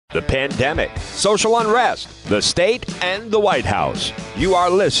the pandemic, social unrest, the state, and the White House. You are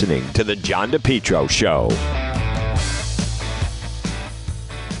listening to The John DePetro Show.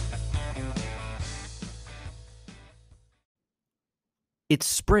 It's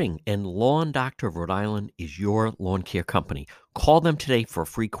spring, and Lawn Doctor of Rhode Island is your lawn care company. Call them today for a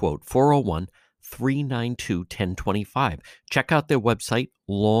free quote, 401-392-1025. Check out their website,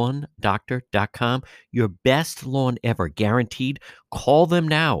 lawndoctor.com. Your best lawn ever, guaranteed. Call them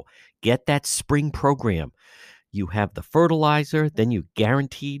now. Get that spring program. You have the fertilizer, then you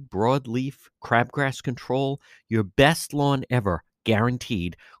guaranteed broadleaf crabgrass control. Your best lawn ever,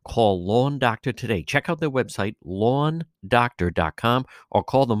 guaranteed. Call Lawn Doctor today. Check out their website, lawndoctor.com, or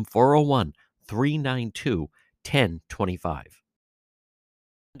call them 401-392-1025.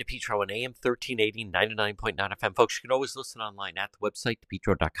 DePetro on AM 1380, 99.9 FM. Folks, you can always listen online at the website,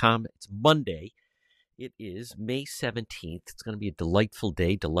 depetro.com. It's Monday. It is May 17th. It's going to be a delightful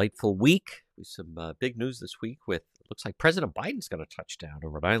day, delightful week. With some big news this week with, it looks like President Biden's going to touch down in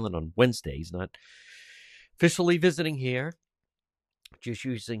Rhode Island on Wednesday. He's not officially visiting here, just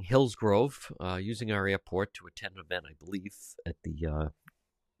using Hillsgrove, using our airport to attend an event, I believe, at the,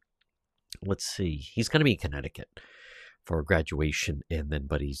 let's see, he's going to be in Connecticut for a graduation,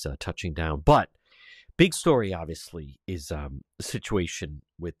 but he's touching down. But big story, obviously, is the situation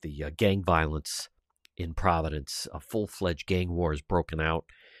with the gang violence in Providence. A full-fledged gang war has broken out.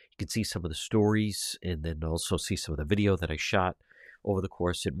 You can see some of the stories and then also see some of the video that I shot over the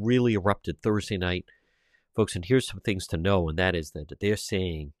course. It really erupted Thursday night. Folks, and here's some things to know, and that is that they're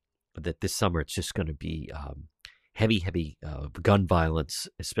saying that this summer it's just going to be heavy gun violence,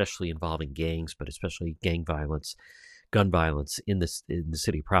 especially involving gangs, but especially gang violence, gun violence in the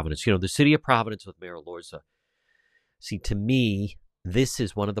city of Providence. You know, the city of Providence with Mayor Lorza. See, to me, this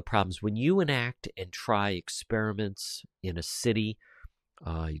is one of the problems. When you enact and try experiments in a city,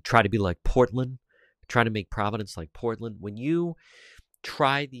 you try to be like Portland, try to make Providence like Portland. When you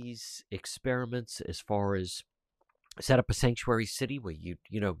try these experiments as far as set up a sanctuary city where you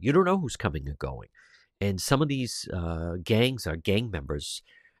don't know who's coming and going, and some of these gangs are gang members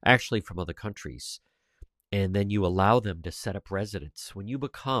actually from other countries, and then you allow them to set up residence. When you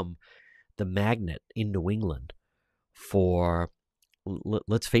become the magnet in New England for,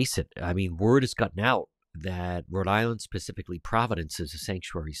 let's face it, I mean, word has gotten out that Rhode Island, specifically Providence, is a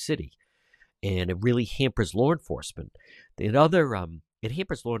sanctuary city, and it really hampers law enforcement. It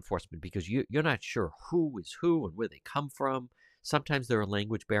hampers law enforcement because you're not sure who is who and where they come from. Sometimes there are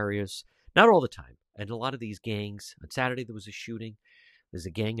language barriers, not all the time. And a lot of these gangs, on Saturday there was a shooting. There's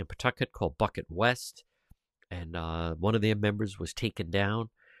a gang in Pawtucket called Bucket West, and one of their members was taken down,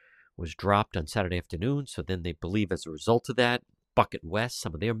 was dropped on Saturday afternoon. So then they believe as a result of that, Bucket West,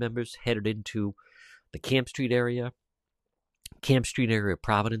 some of their members headed into the Camp Street area of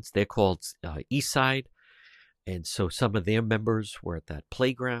Providence. They're called East Side. And so some of their members were at that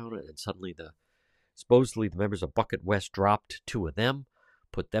playground, and suddenly supposedly the members of Bucket West dropped two of them,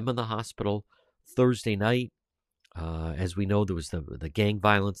 put them in the hospital. Thursday night, as we know, there was the gang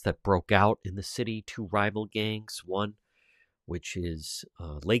violence that broke out in the city. Two rival gangs, one which is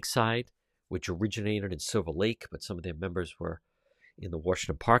Lakeside, which originated in Silver Lake, but some of their members were in the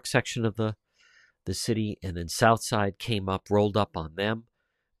Washington Park section of the city, and then Southside came up, rolled up on them,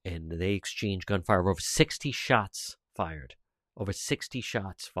 and they exchanged gunfire. Over 60 shots fired.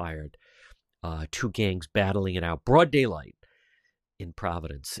 Two gangs battling it out. Broad daylight in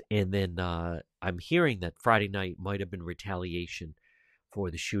Providence. And then I'm hearing that Friday night might have been retaliation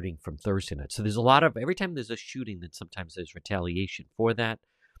for the shooting from Thursday night. So there's a lot of, every time there's a shooting, then sometimes there's retaliation for that.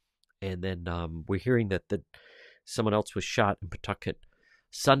 And then we're hearing that someone else was shot in Pawtucket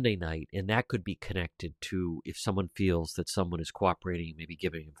Sunday night, and that could be connected to if someone feels that someone is cooperating, maybe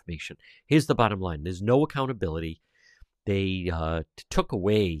giving information. Here's the bottom line. There's no accountability. They took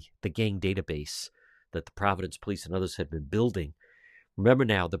away the gang database that the Providence Police and others had been building. Remember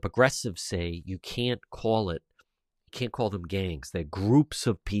now, the progressives say you can't call them gangs. They're groups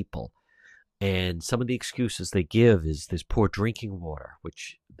of people. And some of the excuses they give is there's poor drinking water,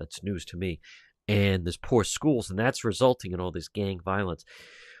 which that's news to me. And there's poor schools, and that's resulting in all this gang violence.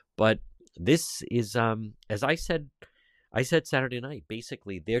 But this is, as I said Saturday night,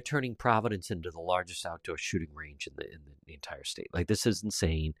 basically they're turning Providence into the largest outdoor shooting range in the entire state. Like, this is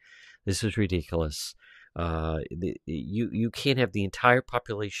insane. This is ridiculous. You can't have the entire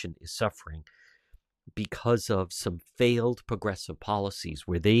population is suffering because of some failed progressive policies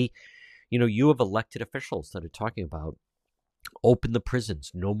where you have elected officials that are talking about open the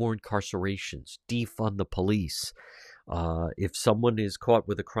prisons, no more incarcerations, defund the police. If someone is caught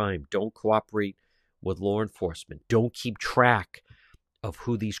with a crime, don't cooperate with law enforcement. Don't keep track of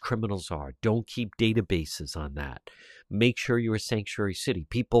who these criminals are. Don't keep databases on that. Make sure you're a sanctuary city.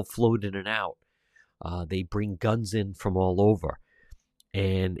 People float in and out. They bring guns in from all over.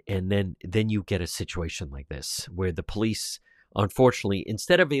 And then you get a situation like this where the police, unfortunately,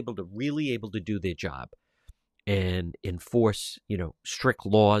 instead of really able to do their job and enforce, strict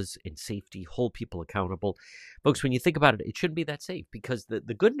laws and safety, hold people accountable. Folks, when you think about it, it shouldn't be that safe, because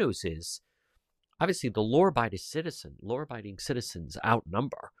the good news is, obviously, the law-abiding citizens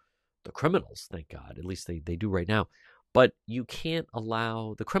outnumber the criminals, thank God. At least they do right now. But you can't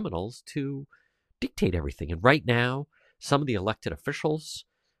allow the criminals to dictate everything. And right now, some of the elected officials,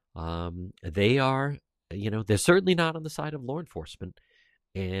 they are, they're certainly not on the side of law enforcement.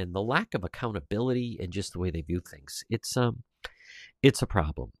 And the lack of accountability and just the way they view things, it's a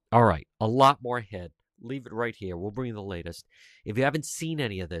problem. All right, a lot more ahead. Leave it right here. We'll bring you the latest. If you haven't seen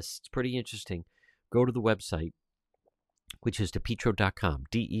any of this, it's pretty interesting. Go to the website, which is depetro.com,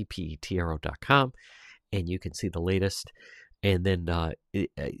 DEPETRO.com, and you can see the latest. And then,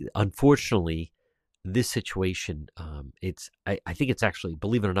 unfortunately, this situation, I think it's actually,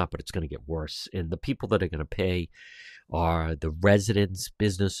 believe it or not, but it's going to get worse. And the people that are going to pay are the residents,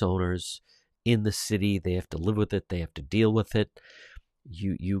 business owners in the city. They have to live with it. They have to deal with it.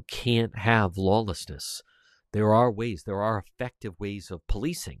 You can't have lawlessness. There are effective ways of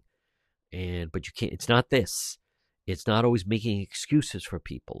policing, but you can't. It's not this. It's not always making excuses for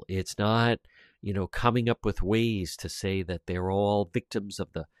people. It's not, coming up with ways to say that they're all victims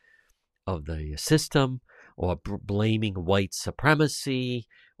of the system, or blaming white supremacy,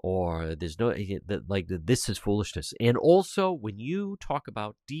 or there's no, this is foolishness. And also, when you talk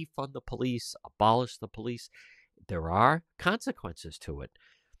about defund the police, abolish the police, there are consequences to it.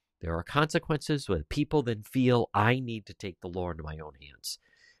 There are consequences where people then feel, I need to take the law into my own hands.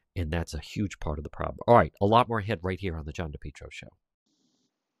 And that's a huge part of the problem. All right, a lot more ahead right here on the John DePetro Show.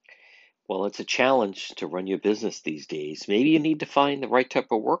 Well, it's a challenge to run your business these days. Maybe you need to find the right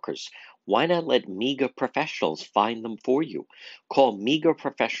type of workers. Why not let MEGA Professionals find them for you? Call MEGA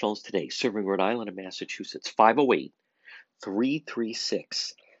Professionals today, serving Rhode Island and Massachusetts,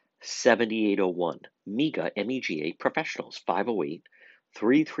 508-336-7801. MEGA, MEGA Professionals,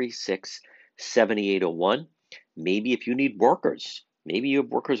 508-336-7801. Maybe if you need workers, maybe you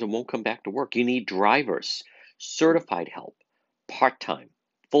have workers that won't come back to work. You need drivers, certified help, part-time,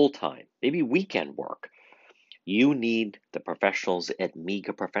 full-time, maybe weekend work. You need the professionals at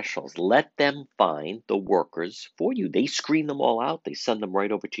MEGA Professionals. Let them find the workers for you. They screen them all out. They send them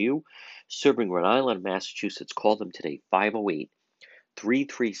right over to you. Serving Rhode Island, Massachusetts. Call them today,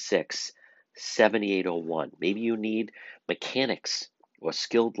 508-336-7801. Maybe you need mechanics or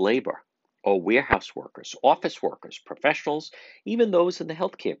skilled labor or warehouse workers, office workers, professionals, even those in the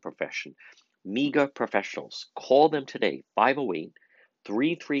healthcare profession. MEGA Professionals. Call them today,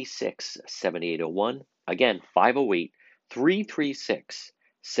 508-336-7801. Again,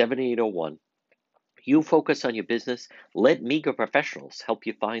 508-336-7801. You focus on your business. Let MEGA Professionals help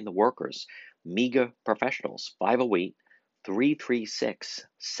you find the workers. MEGA Professionals,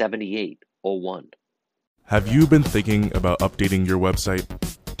 508-336-7801. Have you been thinking about updating your website?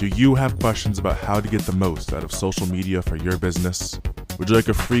 Do you have questions about how to get the most out of social media for your business? Would you like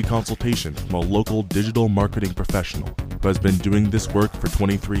a free consultation from a local digital marketing professional who has been doing this work for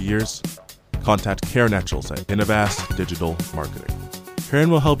 23 years? Contact Karen Etchels at Innovast Digital Marketing. Karen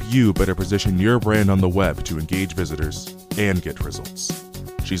will help you better position your brand on the web to engage visitors and get results.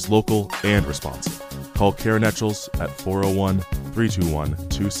 She's local and responsive. Call Karen Etchels at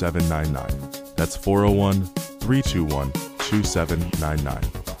 401-321-2799. That's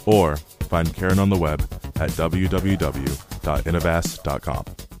 401-321-2799. Or find Karen on the web at www.innovast.com.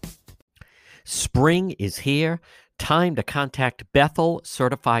 Spring is here. Time to contact Bethel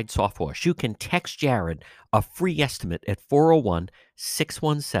Certified Soft Wash. You can text Jared a free estimate at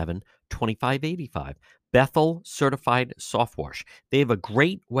 401-617-2585. Bethel Certified Soft Wash. They have a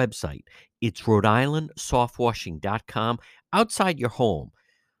great website. It's RhodeIslandSoftwashing.com. Outside your home,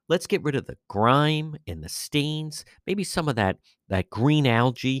 let's get rid of the grime and the stains, maybe some of that green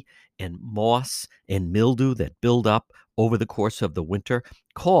algae and moss and mildew that build up over the course of the winter.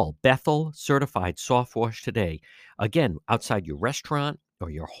 Call Bethel Certified Soft Wash today. Again, outside your restaurant or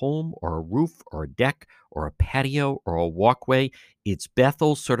your home or a roof or a deck or a patio or a walkway, it's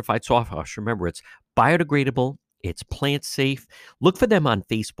Bethel Certified Soft Wash. Remember, it's biodegradable, it's plant safe. Look for them on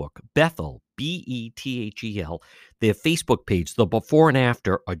Facebook, Bethel, Bethel. Their Facebook page, the before and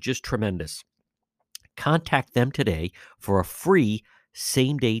after are just tremendous. Contact them today for a free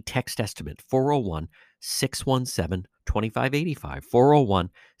same-day text estimate, 617-2585.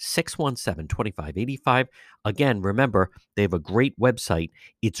 401-617-2585. Again, remember, they have a great website.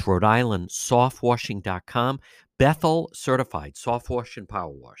 It's Rhode Island softwashing.com. Bethel certified soft wash and power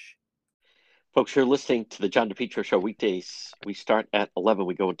wash. Folks, you're listening to the John DePetro Show weekdays. We start at 11.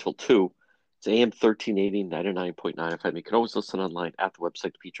 We go until 2. It's AM 1380, 99.9 FM. You can always listen online at the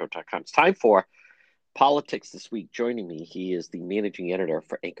website, depetro.com. It's time for politics this week. Joining me, he is the managing editor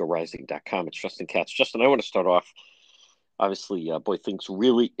for anchorrising.com. It's Justin Katz. Justin, I want to start off. Obviously, things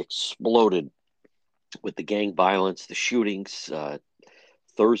really exploded with the gang violence, the shootings,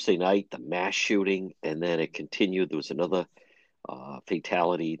 Thursday night, the mass shooting, and then it continued. There was another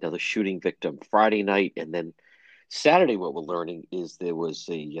fatality, another shooting victim Friday night, and then Saturday what we're learning is there was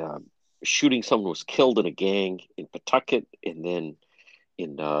a shooting. Someone was killed in a gang in Pawtucket, and then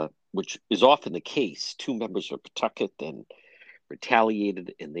in which is often the case, 2 members of Pawtucket then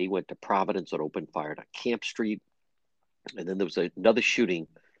retaliated, and they went to Providence and opened fire on Camp Street. And then there was another shooting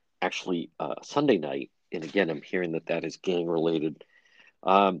actually Sunday night, and again I'm hearing that is gang related.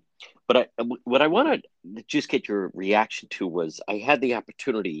 But what I wanted to just get your reaction to was I had the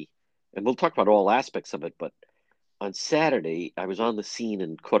opportunity, and we'll talk about all aspects of it, but on Saturday, I was on the scene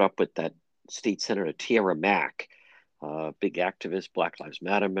and caught up with that State Senator Tiara Mack, big activist, Black Lives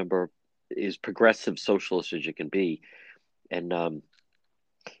Matter member, is progressive socialist as you can be. And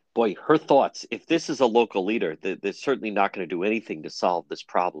boy, her thoughts, if this is a local leader, they're certainly not going to do anything to solve this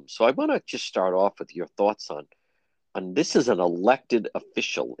problem. So I want to just start off with your thoughts on this is an elected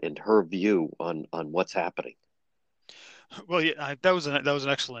official and her view on what's happening. Well, yeah, that was an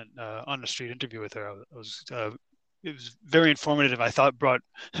excellent on the street interview with her. It was very informative. I thought brought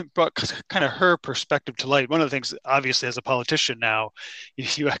kind of her perspective to light. One of the things, obviously, as a politician now,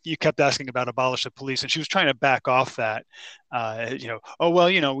 you kept asking about abolish the police, and she was trying to back off that.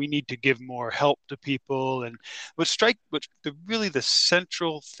 We need to give more help to people. And really the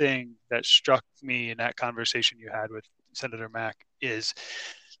central thing that struck me in that conversation you had with Senator Mack is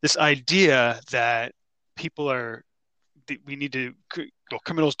this idea that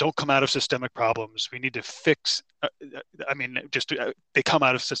criminals don't come out of systemic problems. We need to fix, they come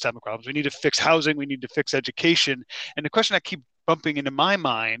out of systemic problems. We need to fix housing. We need to fix education. And the question that keeps bumping into my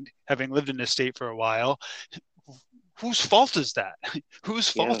mind, having lived in this state for a while, whose fault is that? Whose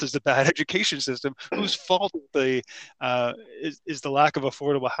fault is the bad education system? Whose fault is the lack of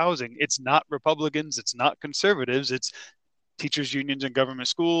affordable housing? It's not Republicans. It's not conservatives. It's teachers' unions and government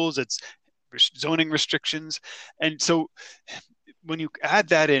schools. It's zoning restrictions. And so when you add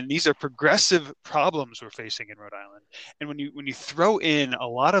that in, these are progressive problems we're facing in Rhode Island. And when you throw in a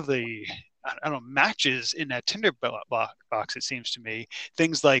lot of the matches in that tinder box, it seems to me,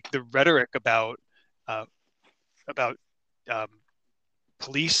 things like the rhetoric about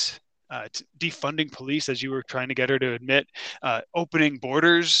police, defunding police, as you were trying to get her to admit, opening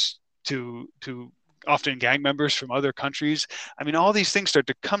borders to often gang members from other countries. I mean, all these things start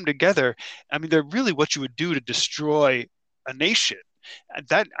to come together. I mean, they're really what you would do to destroy a nation.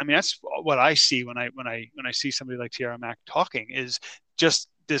 That's what I see when I see somebody like Tiara Mack talking, is just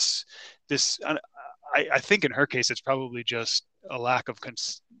this. I think in her case, it's probably just a lack of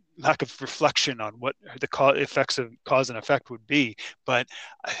reflection on what the effects of cause and effect would be. But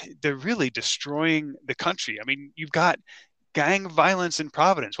they're really destroying the country. I mean, you've got gang violence in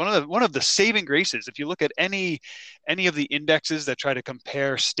Providence. One of the saving graces, if you look at any of the indexes that try to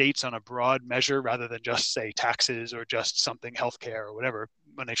compare states on a broad measure rather than just say taxes or just something healthcare or whatever,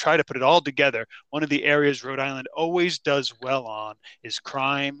 when they try to put it all together, one of the areas Rhode Island always does well on is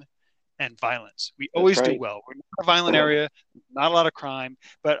crime and violence. We always do well. We're not a violent area, not a lot of crime,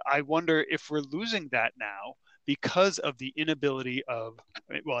 but I wonder if we're losing that now because of the inability of,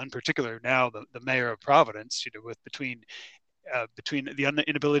 in particular now the mayor of Providence, between the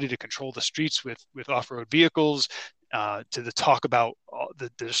inability to control the streets with off-road vehicles, to the talk about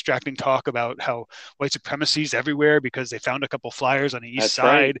the distracting talk about how white supremacy is everywhere because they found a couple flyers on the east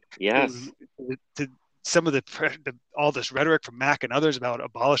side. Right. Yes. To some of all this rhetoric from Mack and others about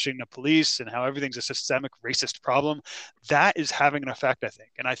abolishing the police and how everything's a systemic racist problem, that is having an effect, I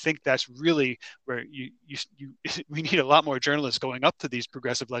think. And I think that's really where we need a lot more journalists going up to these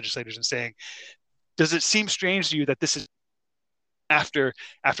progressive legislators and saying, does it seem strange to you that this is after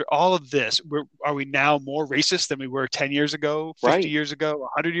all of this, are we now more racist than we were 10 years ago, 50 years ago,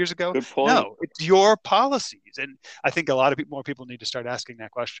 100 years ago? Good point. No, it's your policies. And I think a lot of more people need to start asking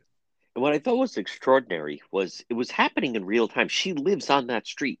that question. And what I thought was extraordinary was it was happening in real time. She lives on that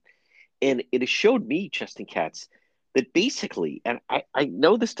street. And it showed me, Justin Katz, that basically, and I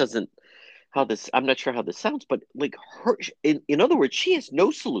know this doesn't I'm not sure how this sounds, but like her, in other words, she has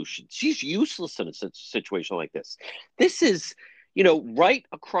no solution. She's useless in a situation like this. This is, right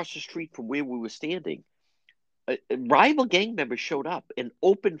across the street from where we were standing. Rival gang members showed up and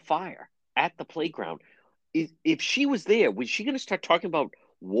opened fire at the playground. If she was there, was she going to start talking about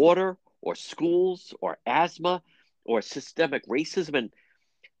water or schools or asthma or systemic racism? And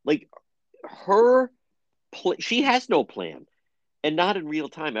like her, she has no plan and not in real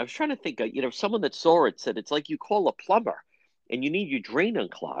time. I was trying to think, someone that saw it said it's like you call a plumber and you need your drain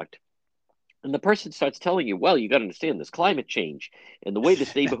unclogged. And the person starts telling you, well, you got to understand this climate change and the way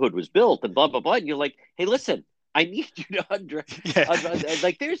this neighborhood was built and blah, blah, blah. And you're like, hey, listen, I need you to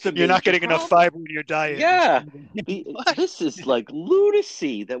like, there's a You're not getting problem. enough fiber in your diet. Yeah. This is like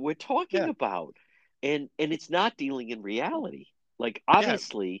lunacy that we're talking about. And it's not dealing in reality. Like,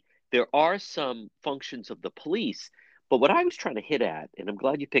 obviously, there are some functions of the police. But what I was trying to hit at, and I'm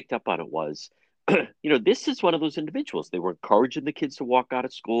glad you picked up on it, was, this is one of those individuals. They were encouraging the kids to walk out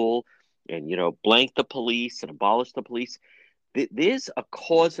of school and, blank the police and abolish the police. There's a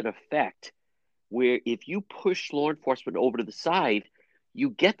cause and effect where if you push law enforcement over to the side,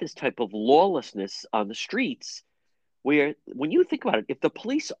 you get this type of lawlessness on the streets where, when you think about it, if the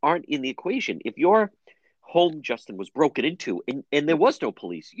police aren't in the equation, if your home, Justin, was broken into and there was no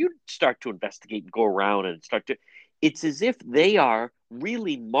police, you'd start to investigate and go around and it's as if they are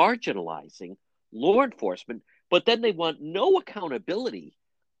really marginalizing law enforcement, but then they want no accountability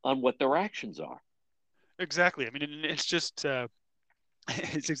on what their actions are. Exactly. I mean, it's just,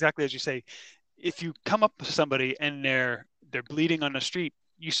 it's exactly as you say. If you come up to somebody and they're bleeding on the street,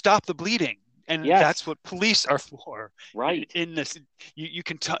 you stop the bleeding. And that's what police are for. Right. In this, you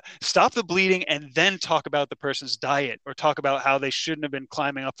can stop the bleeding and then talk about the person's diet or talk about how they shouldn't have been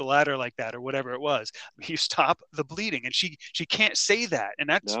climbing up the ladder like that or whatever it was. You stop the bleeding, and she can't say that, and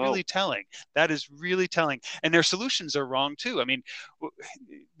that's really telling. That is really telling. And their solutions are wrong too. I mean,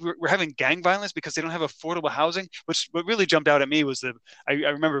 we're having gang violence because they don't have affordable housing. What really jumped out at me was I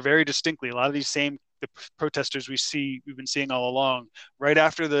remember very distinctly a lot of these same the protesters we've been seeing all along. Right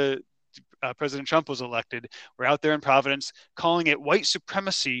after President Trump was elected, we're out there in Providence calling it white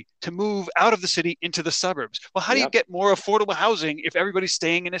supremacy to move out of the city into the suburbs. Well, how do you get more affordable housing if everybody's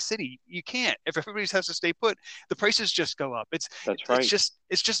staying in a city? You can't. If everybody has to stay put, the prices just go up. It's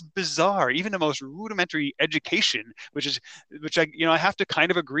just bizarre. Even the most rudimentary education, which I have to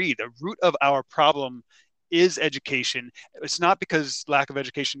kind of agree, the root of our problem is education. It's not because lack of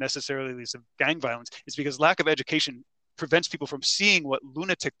education necessarily leads to gang violence. It's because lack of education prevents people from seeing what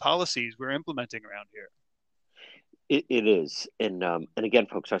lunatic policies we're implementing around here. It is. And again,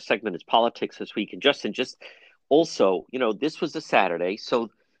 folks, our segment is politics this week. And Justin, just also, this was a Saturday.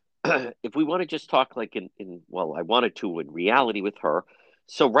 So if we want to just talk like I wanted to in reality with her.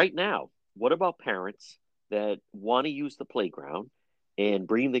 So right now, what about parents that want to use the playground and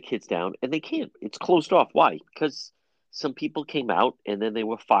bring the kids down and they can't? It's closed off. Why? Because some people came out and then they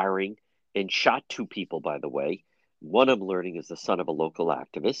were firing and shot 2 people, by the way. One I'm learning is the son of a local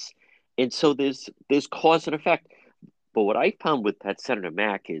activist. And so there's cause and effect. But what I found with that Senator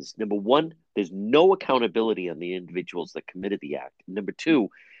Mack is, number one, there's no accountability on the individuals that committed the act. Number two,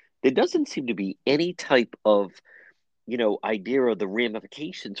 there doesn't seem to be any type of, idea of the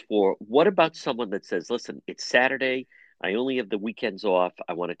ramifications for what about someone that says, listen, it's Saturday. I only have the weekends off.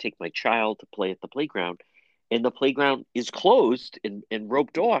 I want to take my child to play at the playground. And the playground is closed and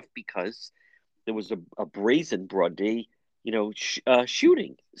roped off because there was a brazen broad day,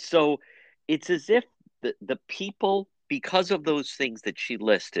 shooting. So it's as if the people, because of those things that she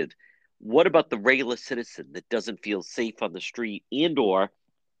listed, what about the regular citizen that doesn't feel safe on the street and or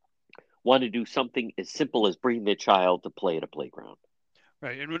want to do something as simple as bring their child to play at a playground?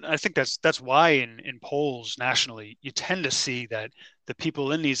 Right. And I think that's why in polls nationally, you tend to see that the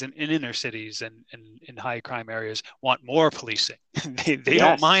people in these in inner cities and in high crime areas want more policing. They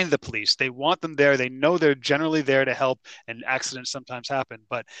don't mind the police. They want them there. They know they're generally there to help, and accidents sometimes happen,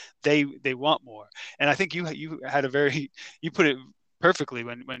 but they want more. And I think you put it perfectly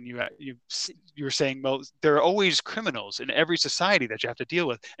when you were saying, well, there are always criminals in every society that you have to deal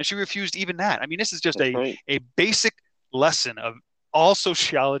with. And she refused even that. I mean, this is just a basic lesson of all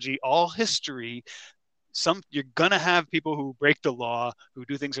sociology, all history. You're gonna have people who break the law, who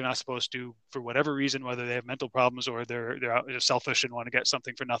do things they're not supposed to for whatever reason, whether they have mental problems or they're selfish and want to get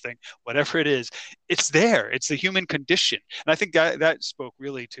something for nothing. Whatever it is, it's there. It's the human condition, and I think that spoke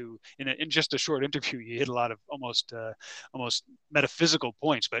really to in just a short interview. You hit a lot of almost metaphysical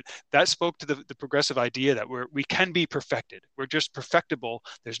points, but that spoke to the progressive idea that we can be perfected. We're just perfectible.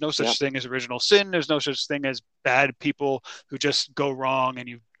 There's no such thing as original sin. There's no such thing as bad people who just go wrong and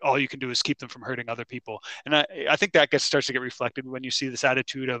you all you can do is keep them from hurting other people. And I think that starts to get reflected when you see this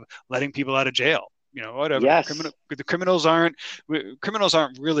attitude of letting people out of jail. Whatever. Yes. The criminals aren't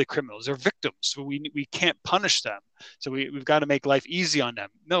really criminals. They're victims. So we can't punish them. So we've got to make life easy on them.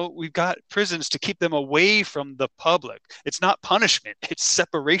 No, we've got prisons to keep them away from the public. It's not punishment. It's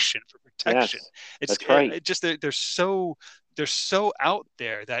separation for protection. Yes, that's right. It's just they're so out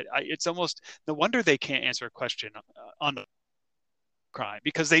there that it's almost no wonder they can't answer a question on the crime,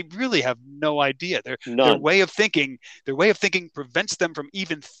 because they really have no idea. Their way of thinking prevents them from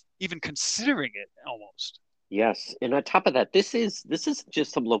even considering it almost. Yes, and on top of that, this is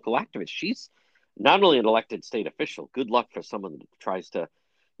just some local activist. She's not only an elected state official. Good luck for someone that tries to,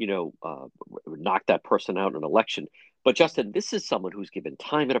 knock that person out in an election. But Justin, this is someone who's given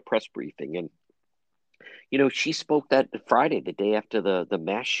time at a press briefing, and she spoke that Friday, the day after the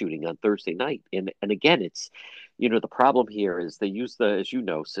mass shooting on Thursday night. And again, it's, the problem here is they use as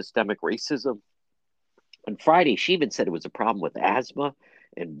systemic racism. On Friday, she even said it was a problem with asthma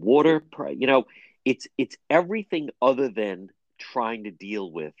and water. It's everything other than trying to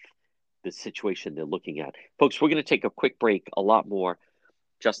deal with the situation they're looking at. Folks, we're going to take a quick break. A lot more.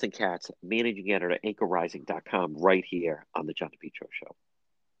 Justin Katz, managing editor, anchorrising.com, right here on the John DePetro Show.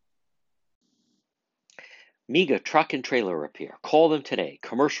 MEGA Truck and Trailer Repair. Call them today.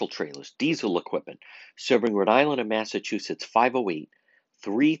 Commercial trailers, diesel equipment, serving Rhode Island and Massachusetts.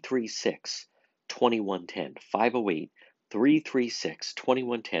 508-336-2110.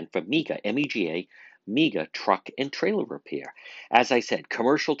 508-336-2110 for MEGA, M-E-G-A, MEGA Truck and Trailer Repair. As I said,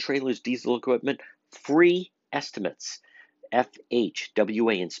 commercial trailers, diesel equipment, free estimates,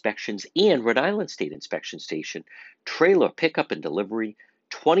 FHWA inspections, and Rhode Island State Inspection Station, trailer pickup and delivery,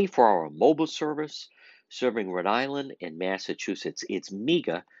 24-hour mobile service, serving Rhode Island and Massachusetts. It's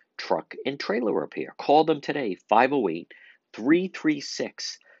MEGA Truck and Trailer Repair. Call them today,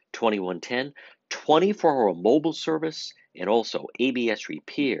 508-336-2110, 24-hour mobile service, and also ABS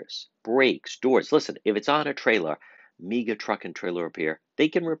repairs, brakes, doors. Listen, if it's on a trailer, MEGA Truck and Trailer Repair, they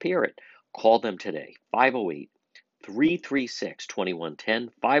can repair it. Call them today, 508-336-2110,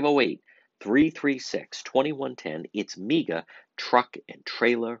 508-336-2110. It's MEGA Truck and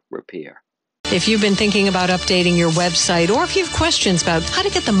Trailer Repair. If you've been thinking about updating your website, or if you have questions about how to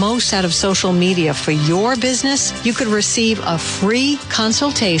get the most out of social media for your business, you could receive a free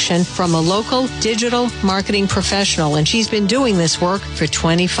consultation from a local digital marketing professional, and she's been doing this work for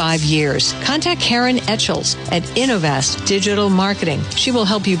 25 years. Contact Karen Etchels at Innovast Digital Marketing. She will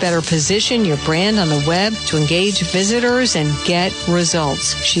help you better position your brand on the web to engage visitors and get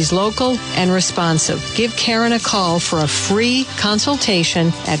results. She's local and responsive. Give Karen a call for a free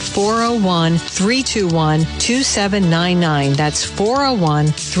consultation at 401-321-2799. That's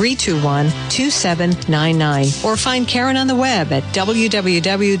 401-321-2799. Or find Karen on the web at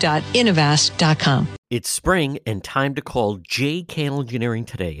www.innovast.com. It's spring and time to call JK Engineering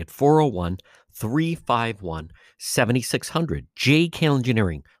today at 401-351-7600. JK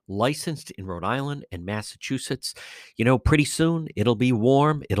Engineering, licensed in Rhode Island and Massachusetts. Pretty soon it'll be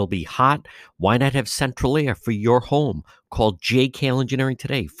warm, it'll be hot. Why not have central air for your home? Call JK Engineering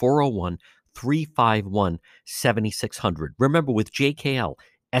today, 401-351-7600. Remember, with JKL,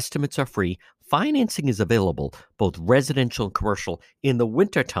 estimates are free. Financing is available, both residential and commercial. In the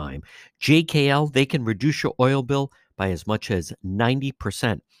wintertime, JKL, they can reduce your oil bill by as much as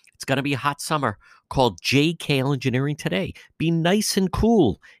 90%. It's going to be a hot summer. Call JKL Engineering today. Be nice and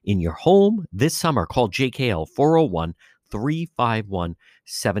cool in your home this summer. Call JKL,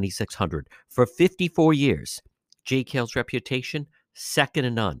 401-351-7600. For 54 years, JKL's reputation, second to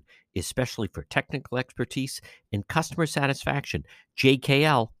none, especially for technical expertise and customer satisfaction.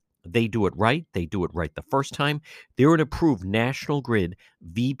 JKL, they do it right. They do it right the first time. They're an approved National Grid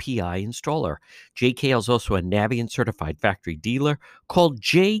VPI installer. JKL is also a Navient certified factory dealer. Call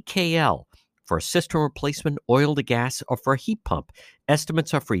JKL for a system replacement, oil to gas, or for a heat pump.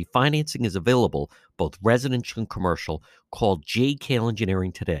 Estimates are free. Financing is available, both residential and commercial. Call JKL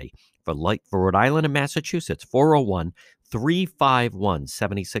Engineering today. For Rhode Island and Massachusetts,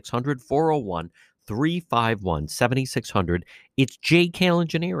 401-351-7600, 401-351-7600. It's JKL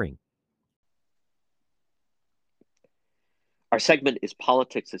Engineering. Our segment is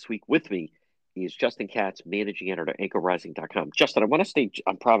Politics This Week. With me is Justin Katz, managing editor, anchorrising.com. Justin, I want to stay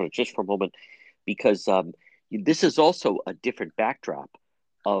on Providence just for a moment because this is also a different backdrop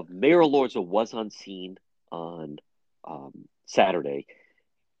of Mayor Elorza was on scene on Saturday.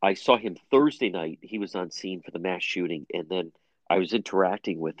 I saw him Thursday night. He was on scene for the mass shooting, and then I was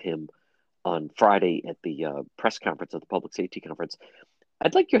interacting with him on Friday at the press conference, at the public safety conference.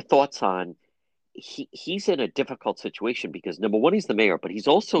 I'd like your thoughts on, he's in a difficult situation because number one, he's the mayor, but he's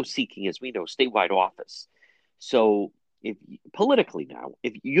also seeking, as we know, statewide office. So if politically now,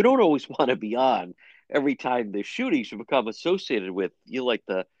 if you don't always want to be on every time there's shootings, you become associated with like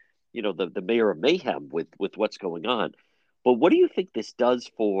the mayor of mayhem with what's going on. But what do you think this does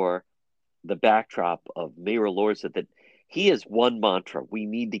for the backdrop of Mayor Elorza, that he has one mantra: we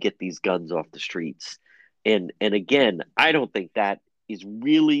need to get these guns off the streets. And again, I don't think that is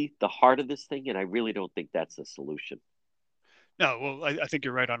really the heart of this thing, and I really don't think that's the solution. No, well, I think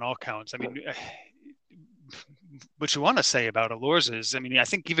you're right on all counts. I mean, what you want to say about Elorza is, I mean, I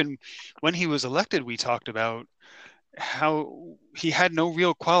think even when he was elected, we talked about how he had no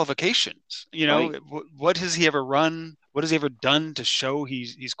real qualifications. Right. What has he ever run? What has he ever done to show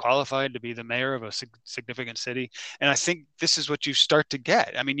he's qualified to be the mayor of a significant city? And I think this is what you start to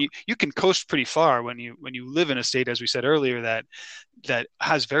get. I mean, you can coast pretty far when you live in a state, as we said earlier, that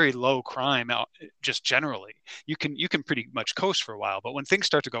has very low crime just generally. You can pretty much coast for a while, but when things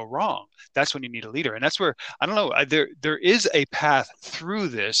start to go wrong, that's when you need a leader. And that's where, I don't know, there is a path through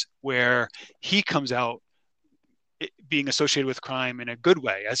this where he comes out being associated with crime in a good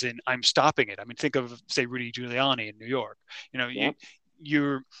way, as in I'm stopping it. I mean, think of, say, Rudy Giuliani in New York. Yep.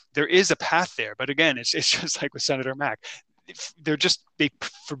 There is a path there, but again, it's just like with Senator Mack. They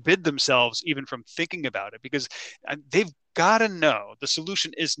forbid themselves even from thinking about it, because they've got to know the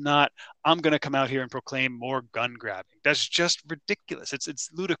solution is not, I'm going to come out here and proclaim more gun grabbing. That's just ridiculous. It's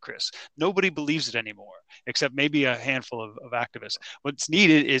ludicrous. Nobody believes it anymore, except maybe a handful of activists. What's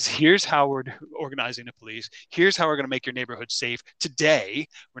needed is, here's how we're organizing the police. Here's how we're going to make your neighborhood safe today.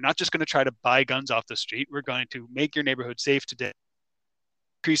 We're not just going to try to buy guns off the street. We're going to make your neighborhood safe today.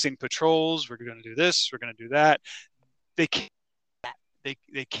 Increasing patrols. We're going to do this. We're going to do that. They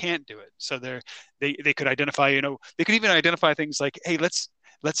can't do it. So they could identify, they could even identify things like, hey, let's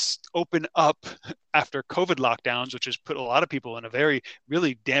open up after COVID lockdowns, which has put a lot of people in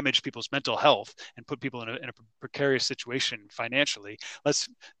really damaged people's mental health and put people in a precarious situation financially. Let's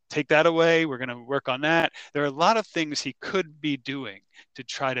take that away. We're going to work on that. There are a lot of things he could be doing to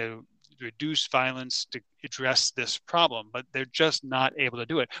try to reduce violence, to address this problem, but they're just not able to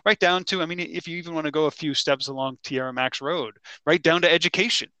do it. Right down to, I mean, if you even want to go a few steps along Tierra Max Road, right down to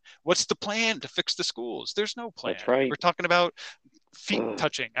education. What's the plan to fix the schools? There's no plan. That's right. We're talking about feet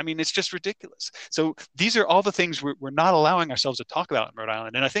touching. I mean, it's just ridiculous. So these are all the things we're not allowing ourselves to talk about in Rhode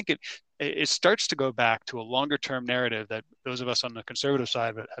Island. And I think it starts to go back to a longer term narrative that those of us on the conservative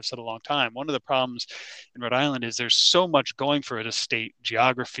side have said a long time. One of the problems in Rhode Island is there's so much going for it: a state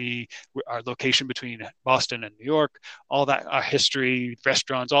geography, our location between Boston and New York, all that, our history,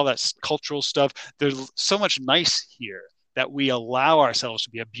 restaurants, all that cultural stuff. There's so much nice here that we allow ourselves to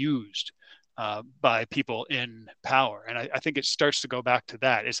be abused by people in power. And I think it starts to go back to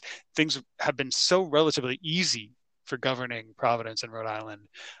that, is things have been so relatively easy for governing Providence and Rhode Island,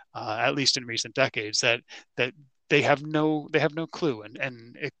 at least in recent decades, that they have no clue,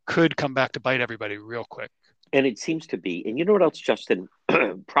 and it could come back to bite everybody real quick. And it seems to be, and you know what else, Justin?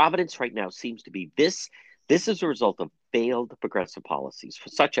 Providence right now seems to be this is a result of failed progressive policies,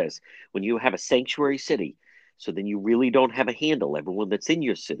 such as when you have a sanctuary city, so then you really don't have a handle everyone that's in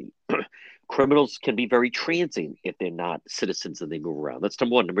your city. Criminals can be very transient if they're not citizens and they move around. That's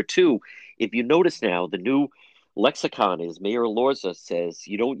number one. Number two, if you notice now, the new lexicon is Mayor Elorza says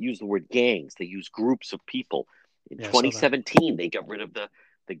you don't use the word gangs. They use groups of people. In 2017, they got rid of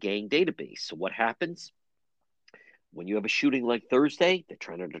the gang database. So what happens? When you have a shooting like Thursday, they're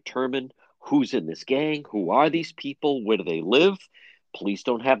trying to determine who's in this gang, who are these people, where do they live? Police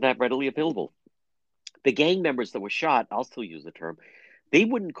don't have that readily available. The gang members that were shot, I'll still use the term, they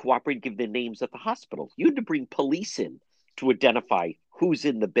wouldn't cooperate and give their names at the hospital. You had to bring police in to identify who's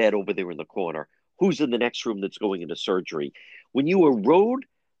in the bed over there in the corner, who's in the next room that's going into surgery. When you erode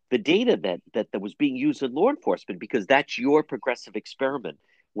the data that was being used in law enforcement, because that's your progressive experiment,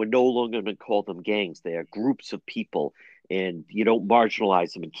 we're no longer going to call them gangs. They are groups of people, and you don't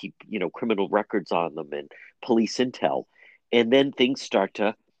marginalize them and keep, criminal records on them and police intel. And then things start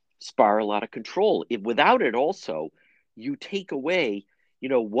to spiral out of control. Without it also, you take away,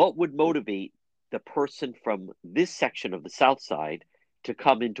 what would motivate the person from this section of the South Side to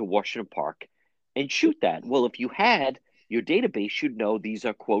come into Washington Park and shoot that? Well, if you had your database, you'd know these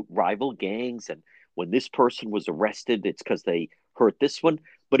are, quote, rival gangs. And when this person was arrested, it's because they hurt this one.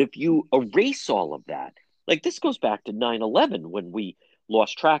 But if you erase all of that, like this goes back to 9/11 when we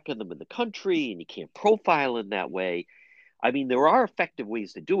lost track of them in the country, and you can't profile in that way. I mean, there are effective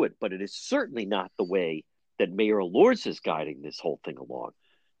ways to do it, but it is certainly not the way that Mayor Elorza is guiding this whole thing along.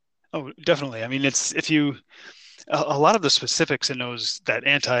 Oh, definitely. I mean, a lot of the specifics in that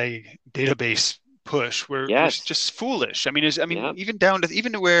anti-database push were Yes. just foolish. I mean, Yep.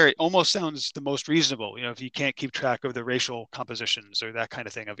 even to where it almost sounds the most reasonable. You know, if you can't keep track of the racial compositions or that kind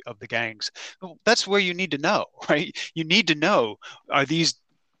of thing of the gangs, well, that's where you need to know, right? You need to know, are these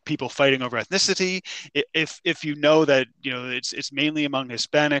people fighting over ethnicity? If you know that, you know, it's mainly among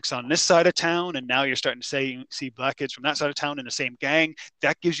Hispanics on this side of town, and now you're starting to see black kids from that side of town in the same gang,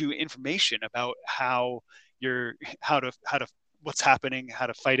 that gives you information about how you're how to what's happening, how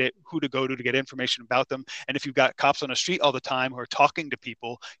to fight it, who to go to get information about them. And if you've got cops on the street all the time who are talking to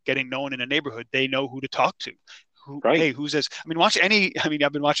people, getting known in a neighborhood, they know who to talk to. Right. Hey, who's this? I've been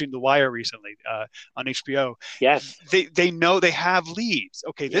watching The Wire recently on HBO. Yes. They know, they have leads.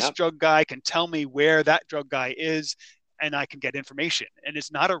 Okay, this Yep. drug guy can tell me where that drug guy is, and I can get information. And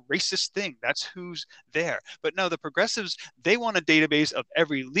it's not a racist thing. That's who's there. But no, the progressives, they want a database of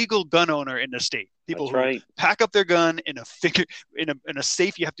every legal gun owner in the state. People That's who right. pack up their gun in a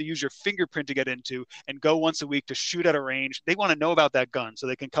safe you have to use your fingerprint to get into, and go once a week to shoot at a range. They want to know about that gun so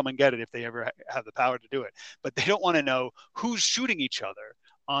they can come and get it if they ever have the power to do it. But they don't want to know who's shooting each other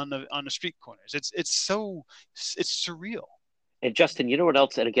on the street corners. It's surreal. And Justin, you know what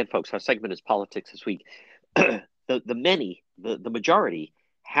else? And again, folks, our segment is politics this week. The majority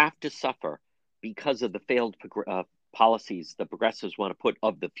have to suffer because of the failed policies the progressives want to put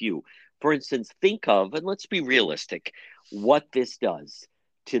of the few. For instance, think of, and let's be realistic, what this does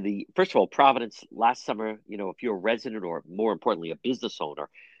to first of all, Providence last summer, you know, if you're a resident or more importantly, a business owner,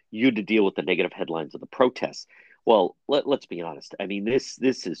 you had to deal with the negative headlines of the protests. Well, let's be honest. I mean, this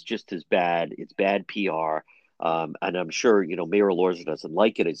is just as bad. It's bad PR. And I'm sure, you know, Mayor Elorza doesn't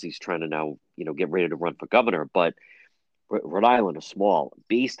like it as he's trying to now, you know, get ready to run for governor. But Rhode Island is small,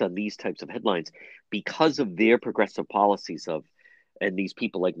 based on these types of headlines, because of their progressive policies and these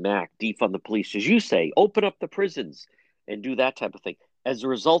people like Mac, defund the police, as you say, open up the prisons and do that type of thing. As a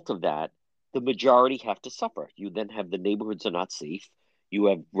result of that, the majority have to suffer. You then have the neighborhoods are not safe. You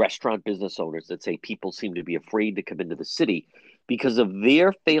have restaurant business owners that say people seem to be afraid to come into the city because of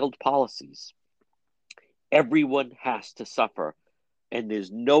their failed policies. Everyone has to suffer, and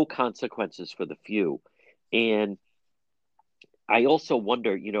there's no consequences for the few. And I also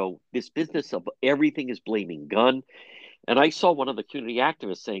wonder, you know, this business of everything is blaming gun. And I saw one of the community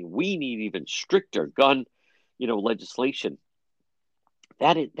activists saying we need even stricter gun, you know, legislation.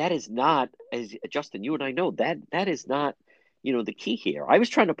 That is not, as Justin, you and I know, that is not, you know, the key here. I was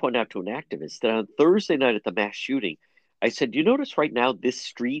trying to point out to an activist that on Thursday night at the mass shooting, I said, you notice right now this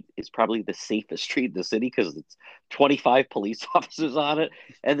street is probably the safest street in the city because it's 25 police officers on it.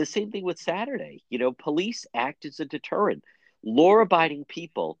 And the same thing with Saturday. You know, police act as a deterrent. Law-abiding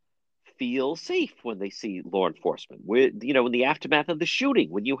people feel safe when they see law enforcement. You know, in the aftermath of the shooting,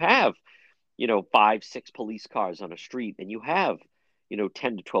 when you have, you know, 5, 6 police cars on a street and you have, you know,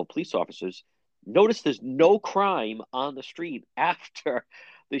 10 to 12 police officers, notice there's no crime on the street after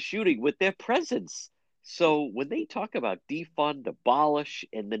the shooting with their presence. So when they talk about defund, abolish,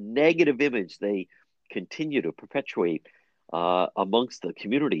 and the negative image they continue to perpetuate amongst the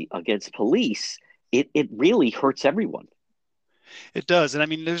community against police, it really hurts everyone. It does, and I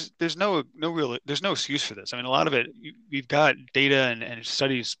mean, there's no excuse for this. I mean, a lot of it, we've got data and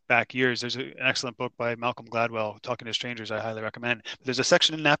studies back years. There's an excellent book by Malcolm Gladwell, Talking to Strangers, I highly recommend. But there's a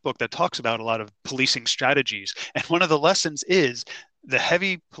section in that book that talks about a lot of policing strategies, and one of the lessons is the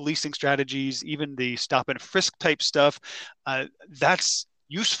heavy policing strategies, even the stop and frisk type stuff. That's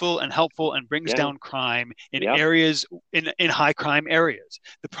useful and helpful and brings down crime in areas, in high crime areas.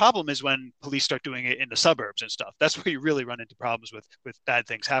 The problem is when police start doing it in the suburbs and stuff. That's where you really run into problems with bad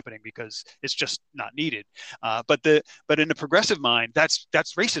things happening because it's just not needed. But in the progressive mind, that's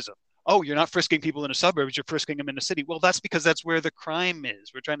racism. Oh, you're not frisking people in the suburbs, you're frisking them in the city. Well, that's because that's where the crime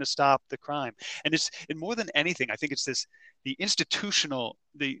is. We're trying to stop the crime. And more than anything, I think it's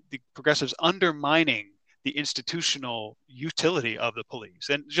the progressives undermining the institutional utility of the police.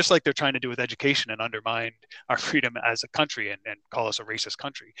 And just like they're trying to do with education and undermine our freedom as a country and call us a racist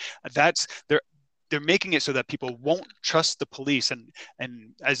country, they're making it so that people won't trust the police.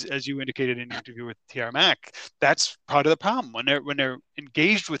 And as you indicated in your interview with TR Mac, that's part of the problem. When they're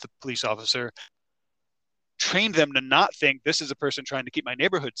engaged with a police officer, train them to not think this is a person trying to keep my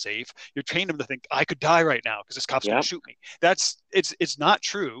neighborhood safe. You're trained them to think I could die right now because this cop's going to shoot me. It's not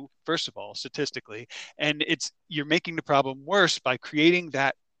true, first of all, statistically, and you're making the problem worse by creating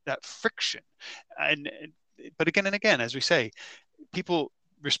that friction. But again and again, as we say,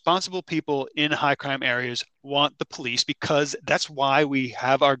 responsible people in high crime areas want the police because that's why we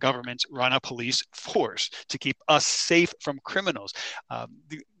have our governments run a police force to keep us safe from criminals.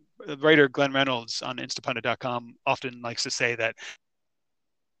 The writer Glenn Reynolds on Instapundit.com often likes to say that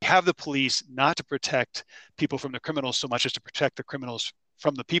have the police not to protect people from the criminals so much as to protect the criminals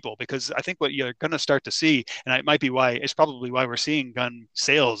from the people, because I think what you're going to start to see, and it might be why, it's probably why we're seeing gun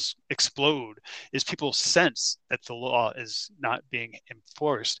sales explode, is people sense that the law is not being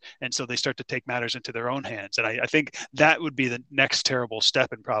enforced, and so they start to take matters into their own hands. And I think that would be the next terrible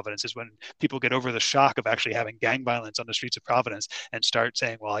step in Providence, is when people get over the shock of actually having gang violence on the streets of Providence and start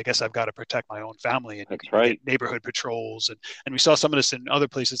saying, well, I guess I've got to protect my own family. And That's right. Neighborhood patrols, and we saw some of this in other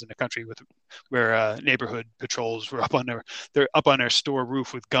places in the country where neighborhood patrols were up on their store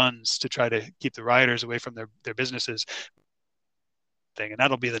roof with guns to try to keep the rioters away from their businesses. And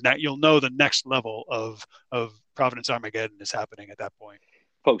that'll be you'll know the next level of Providence Armageddon is happening at that point.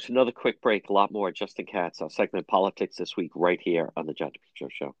 Folks, another quick break. A lot more. Justin Katz, our segment Politics This Week, right here on the John DePetro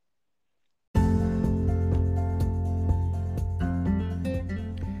Show.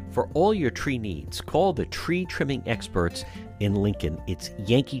 For all your tree needs, call the tree trimming experts in Lincoln. It's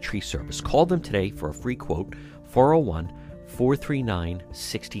Yankee Tree Service. Call them today for a free quote,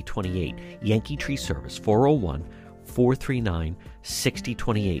 401-439-6028. Yankee Tree Service,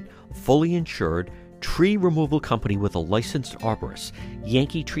 401-439-6028. Fully insured tree removal company with a licensed arborist.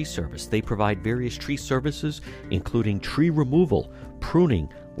 Yankee Tree Service. They provide various tree services, including tree removal, pruning,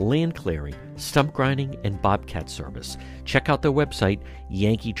 land clearing, stump grinding, and bobcat service. Check out their website,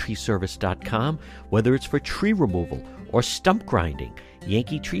 yankeetreeservice.com. Whether it's for tree removal or stump grinding,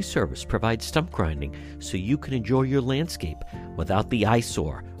 Yankee Tree Service provides stump grinding so you can enjoy your landscape without the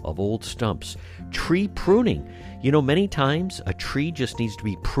eyesore of old stumps. Tree pruning. You know, many times a tree just needs to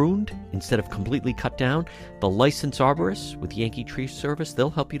be pruned instead of completely cut down. The licensed arborists with Yankee Tree Service, they'll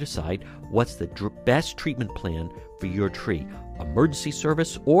help you decide what's the best treatment plan for your tree. Emergency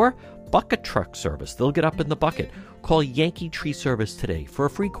service or bucket truck service. They'll get up in the bucket. Call Yankee Tree Service today for a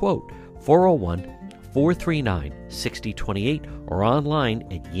free quote, 401-439-6028, or online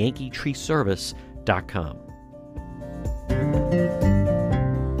at yankeetreeservice.com.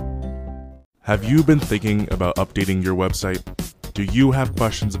 Have you been thinking about updating your website? Do you have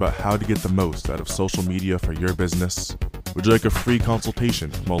questions about how to get the most out of social media for your business? Would you like a free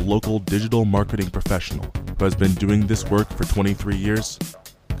consultation from a local digital marketing professional who has been doing this work for 23 years?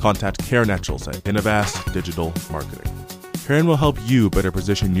 Contact Karen Etchels at Innovast Digital Marketing. Karen will help you better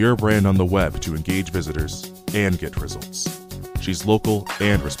position your brand on the web to engage visitors and get results. She's local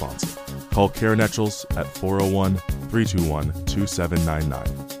and responsive. Call Karen Etchels at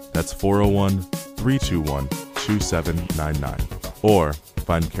 401-321-2799. That's 401-321-2799. Or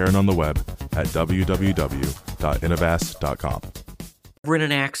find Karen on the web at www.innovast.com. We're in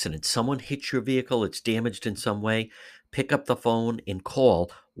an accident. Someone hits your vehicle. It's damaged in some way. Pick up the phone and call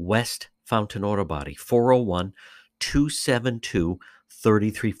West Fountain Auto Body,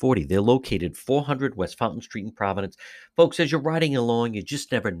 401-272-3340. They're located 400 West Fountain Street in Providence. Folks, as you're riding along, you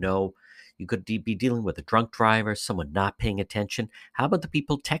just never know. You could be dealing with a drunk driver, someone not paying attention. How about the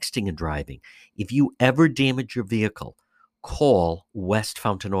people texting and driving? If you ever damage your vehicle, call West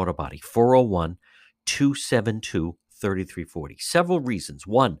Fountain Auto Body, 401-272-3340. Several reasons.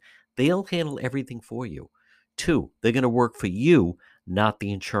 One, they'll handle everything for you. Two, they're going to work for you, not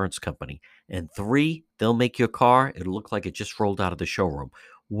the insurance company. And three, they'll make your car, it'll look like it just rolled out of the showroom.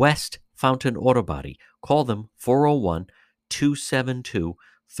 West Fountain Auto Body. Call them,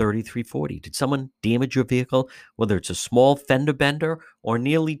 401-272-3340. Did someone damage your vehicle? Whether it's a small fender bender or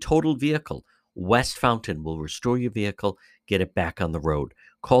nearly totaled vehicle, West Fountain will restore your vehicle, get it back on the road.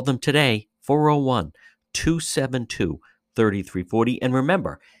 Call them today, 401-272-3340. And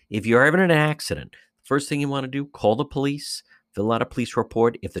remember, if you're ever in an accident, first thing you want to do, call the police, fill out a police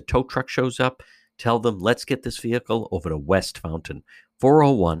report. If the tow truck shows up, tell them, let's get this vehicle over to West Fountain,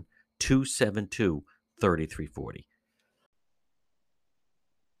 401-272-3340.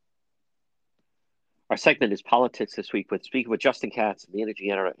 Our segment is Politics This Week speaking with Justin Katz,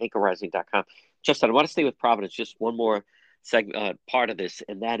 managing editor at anchorrising.com. Justin, I want to stay with Providence, just one more part of this,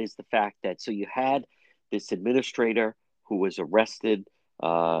 and that is the fact that, so you had this administrator who was arrested,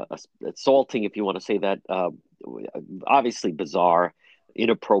 assaulting, if you want to say that, obviously bizarre,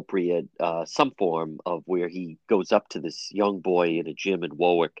 inappropriate, some form of where he goes up to this young boy in a gym in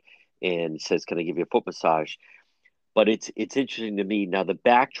Warwick and says, can I give you a foot massage? But it's interesting to me now, the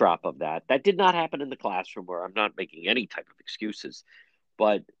backdrop of that did not happen in the classroom, where I'm not making any type of excuses.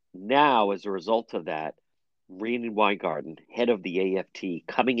 But now, as a result of that, Randy Weingarten, head of the AFT,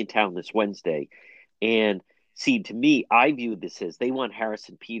 coming in town this Wednesday. And see, to me, I view this as they want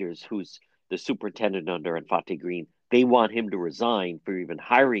Harrison Peters, who's the superintendent under Enfante Green, they want him to resign for even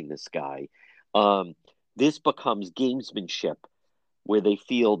hiring this guy. This becomes gamesmanship where they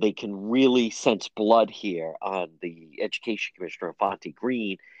feel they can really sense blood here on the education commissioner, Fonte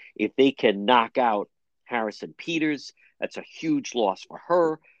Green. If they can knock out Harrison Peters, that's a huge loss for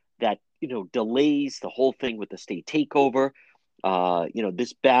her. That, delays the whole thing with the state takeover.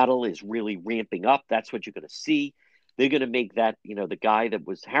 This battle is really ramping up. That's what you're going to see. They're going to make that, the guy that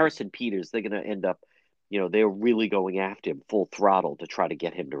was Harrison Peters, they're going to end up, they're really going after him full throttle to try to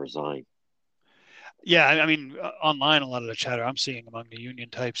get him to resign. Yeah, I mean, online, a lot of the chatter I'm seeing among the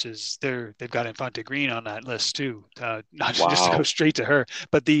union types is they've got Infante Green on that list too, not just to go straight to her,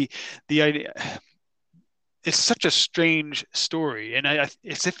 but the idea. It's such a strange story, and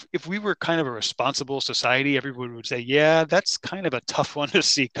it's if we were kind of a responsible society, everyone would say, yeah, that's kind of a tough one to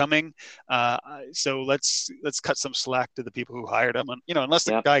see coming. So let's cut some slack to the people who hired him, and unless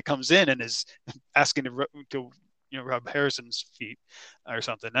the guy comes in and is asking to rub Harrison's feet or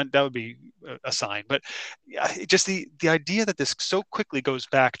something, that would be a sign. But just the idea that this so quickly goes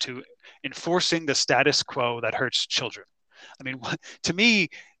back to enforcing the status quo that hurts children. I mean, to me,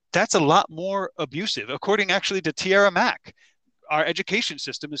 that's a lot more abusive. According actually to Tiara Mack, our education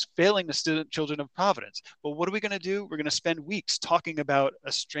system is failing the children of Providence. Well, what are we going to do? We're going to spend weeks talking about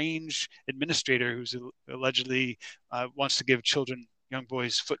a strange administrator who's allegedly wants to give young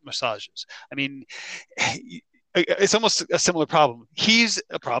boys foot massages. I mean, it's almost a similar problem. He's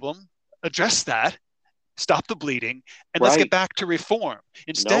a problem. Address that. Stop the bleeding, and let's get back to reform.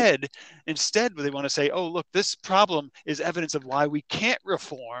 Instead, they want to say, oh, look, this problem is evidence of why we can't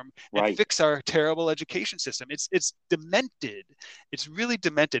reform and fix our terrible education system. It's demented. It's really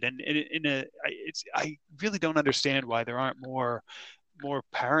demented. And I really don't understand why there aren't more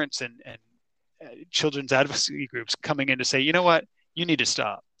parents and children's advocacy groups coming in to say, you know what, you need to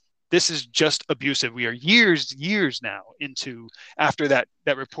stop. This is just abusive. We are years now into after that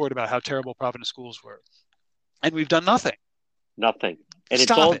report about how terrible Providence schools were. And we've done nothing. Nothing. And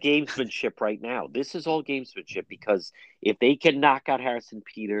it's all gamesmanship right now. This is all gamesmanship, because if they can knock out Harrison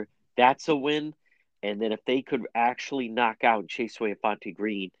Peter, that's a win. And then if they could actually knock out and chase away Fonte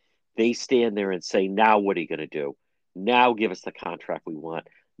Green, they stand there and say, now what are you going to do? Now give us the contract we want.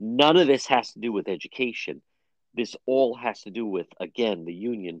 None of this has to do with education. This all has to do with, again, the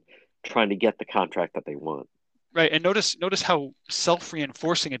union trying to get the contract that they want. Right, and notice how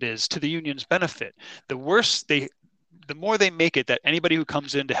self-reinforcing it is to the union's benefit. The more they make it that anybody who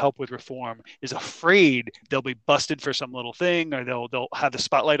comes in to help with reform is afraid they'll be busted for some little thing, or they'll have the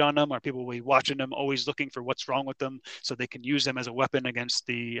spotlight on them, or people will be watching them, always looking for what's wrong with them, so they can use them as a weapon against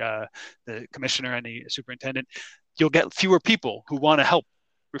the commissioner and the superintendent. You'll get fewer people who want to help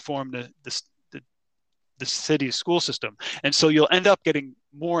reform the city's school system, and so you'll end up getting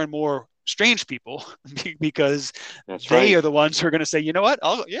more and more strange people, because they are the ones who are going to say, you know what,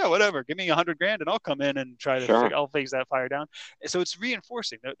 whatever, give me $100,000 and I'll come in and try to I'll phase that fire down. So it's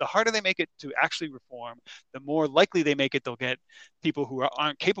reinforcing. The harder they make it to actually reform, the more likely they make it they'll get people who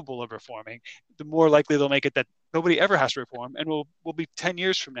aren't capable of reforming. The more likely they'll make it that nobody ever has to reform, and we'll be 10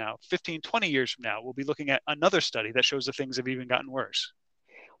 years from now, 15, 20 years from now, we'll be looking at another study that shows that things have even gotten worse.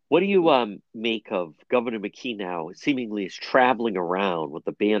 What do you make of Governor McKee now seemingly is traveling around with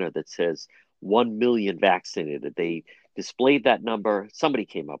a banner that says 1 million vaccinated? They displayed that number. Somebody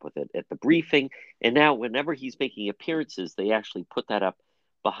came up with it at the briefing. And now whenever he's making appearances, they actually put that up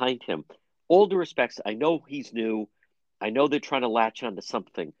behind him. All due respects, I know he's new. I know they're trying to latch onto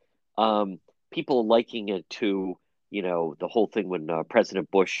something. People are liking it to, the whole thing when President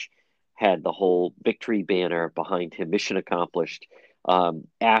Bush had the whole victory banner behind him, mission accomplished.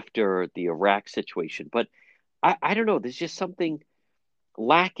 After the Iraq situation. But I don't know, there's just something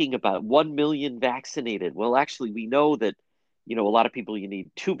lacking about 1 million vaccinated. Well, actually, we know that, a lot of people, you need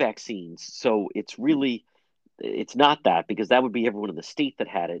 2 vaccines. So it's not that, because that would be everyone in the state that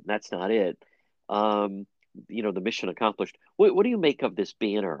had it, and that's not it. The mission accomplished. What do you make of this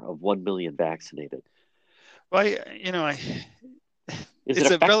banner of 1 million vaccinated? Well, it's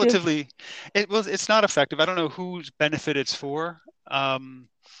it's not effective. I don't know whose benefit it's for. Who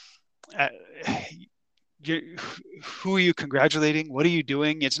are you congratulating? What are you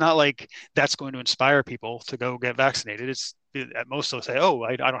doing? It's not like that's going to inspire people to go get vaccinated. It's at most they'll say, "Oh,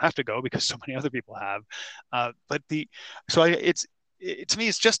 I don't have to go because so many other people have." To me,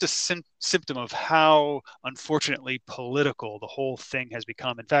 it's just a symptom of how unfortunately political the whole thing has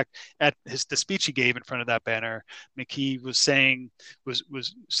become. In fact, at the speech he gave in front of that banner, McKee was saying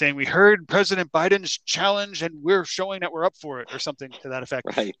we heard President Biden's challenge and we're showing that we're up for it, or something to that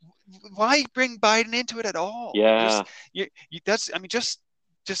effect. Right. Why bring Biden into it at all? Yeah.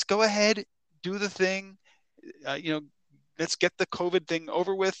 Just go ahead, do the thing. Let's get the COVID thing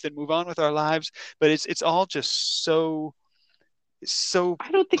over with and move on with our lives. But it's all just so so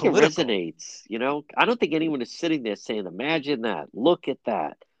I don't think political. it resonates. I don't think anyone is sitting there saying, "Imagine that! Look at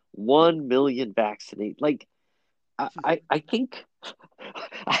that! 1 million vaccinated." Like, I think,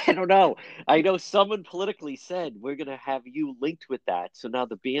 I don't know. I know someone politically said we're going to have you linked with that. So now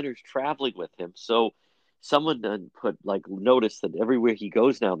the banner's traveling with him. So someone then put like notice that everywhere he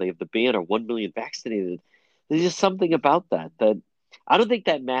goes now, they have the banner 1 million vaccinated. There's just something about that I don't think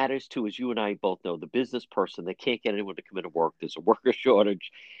that matters to, as you and I both know, the business person that can't get anyone to come into work. There's a worker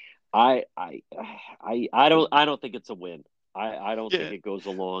shortage. I I I don't think it's a win. I don't think Yeah. it goes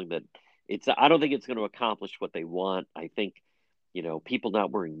along that I don't think it's going to accomplish what they want. I think people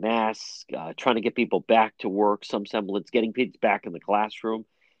not wearing masks, trying to get people back to work, some semblance, getting kids back in the classroom.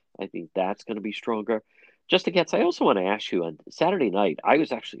 I think that's going to be stronger. Just against, I also want to ask you on Saturday night, I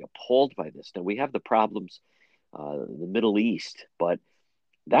was actually appalled by this. Now we have the problems in the Middle East, but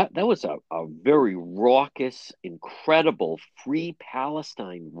that was a very raucous, incredible Free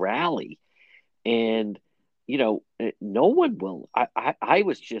Palestine rally. And, no one will. I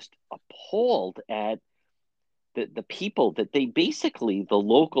was just appalled at the people that they basically, the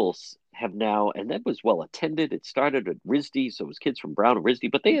locals have now, and that was well attended. It started at RISD, so it was kids from Brown and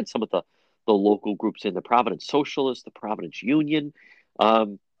RISD, but they had some of the local groups in the Providence Socialists, the Providence Union.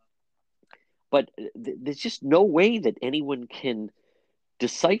 Um, but there's just no way that anyone can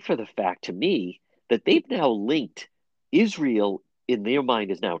decipher the fact to me that they've now linked Israel in their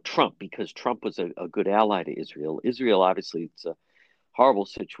mind is now Trump, because Trump was a good ally to Israel. Israel, obviously, it's a horrible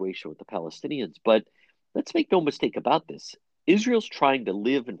situation with the Palestinians, but let's make no mistake about this. Israel's trying to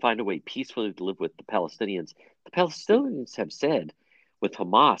live and find a way peacefully to live with the Palestinians. The Palestinians have said with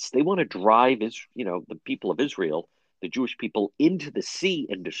Hamas, they want to drive the people of Israel, the Jewish people, into the sea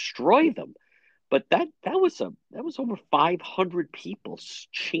and destroy them. But that was over 500 people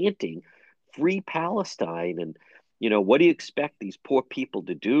chanting "Free Palestine," and what do you expect these poor people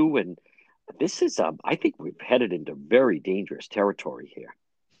to do? And this is I think we've headed into very dangerous territory here.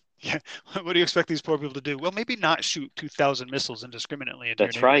 Yeah. What do you expect these poor people to do? Well, maybe not shoot 2,000 missiles indiscriminately into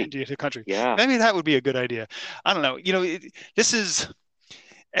That's right. into your country. Yeah. Maybe that would be a good idea. I don't know. This is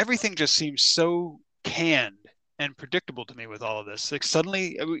everything just seems so canned and predictable to me with all of this. Like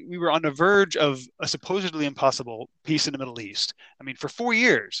suddenly we were on the verge of a supposedly impossible peace in the Middle East. I mean, for 4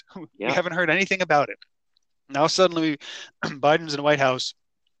 years, we Yeah. haven't heard anything about it. Now suddenly Biden's in the White House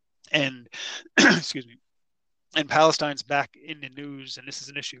and excuse me, and Palestine's back in the news, and this is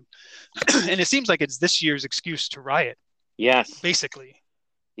an issue. And it seems like it's this year's excuse to riot, Yes. basically.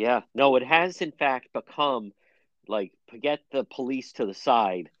 Yeah. No, it has in fact become like, forget the police to the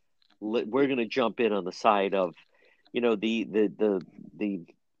side. We're going to jump in on the side of, the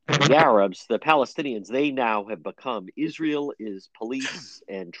Arabs, the Palestinians. They now have become Israel is police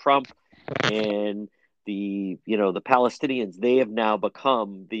and Trump, and the Palestinians. They have now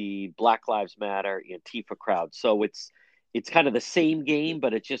become the Black Lives Matter Antifa crowd. So it's kind of the same game,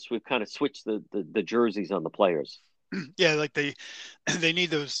 but it's just we've kind of switched the jerseys on the players. Yeah, like they need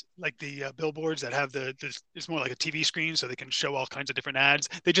those, like the billboards that have it's more like a TV screen, so they can show all kinds of different ads.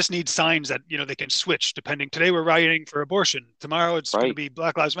 They just need signs that they can switch depending. Today we're rioting for abortion, tomorrow it's going to Right. be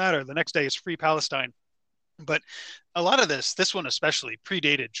Black Lives Matter, the next day it's Free Palestine. But a lot of this one especially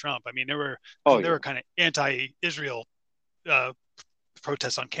predated Trump. I mean, there were Oh there yeah. were kind of anti-Israel uh,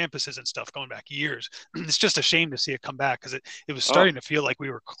 protests on campuses and stuff going back years. It's just a shame to see it come back because it was Oh starting to feel like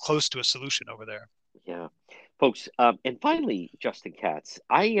we were close to a solution over there. yeah. Folks, and finally, Justin Katz,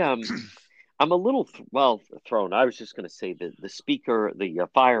 I'm a little thrown. I was just going to say that the speaker, the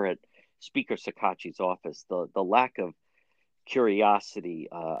fire at Speaker Sakachi's office, the lack of curiosity,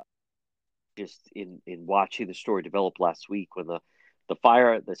 just in watching the story develop last week when the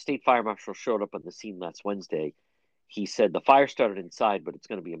state fire marshal showed up on the scene last Wednesday. He said the fire started inside, but it's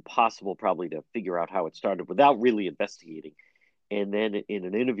going to be impossible probably to figure out how it started without really investigating. And then in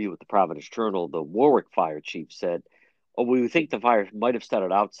an interview with the Providence Journal, the Warwick fire chief said, "Oh, we think the fire might have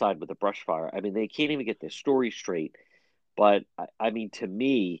started outside with a brush fire." I mean, they can't even get their story straight. But I mean, to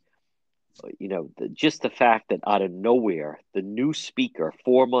me, just the fact that out of nowhere, the new speaker,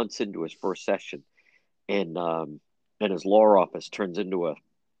 4 months into his first session, and his law office turns into a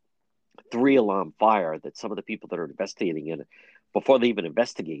three-alarm fire, that some of the people that are investigating it, before they even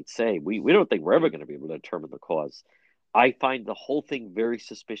investigate, say, we don't think we're ever going to be able to determine the cause. I find the whole thing very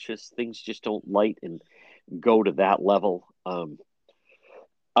suspicious. Things just don't light and go to that level. I'm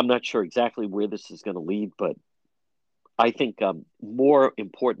not sure exactly where this is going to lead, but I think more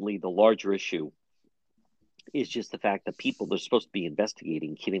importantly, the larger issue is just the fact that people they're supposed to be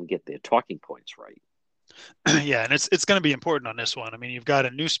investigating can't even get their talking points right. Yeah, and it's going to be important on this one. I mean, you've got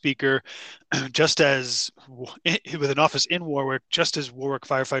a new speaker, just as with an office in Warwick, just as Warwick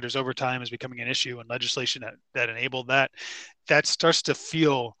firefighters overtime is becoming an issue and legislation that enabled that, that starts to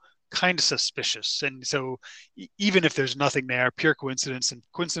feel kind of suspicious. And so, even if there's nothing there, pure coincidence, and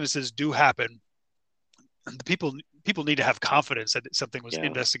coincidences do happen, the people need to have confidence that something was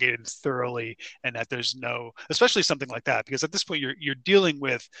investigated thoroughly and that there's no, especially something like that, because at this point you're dealing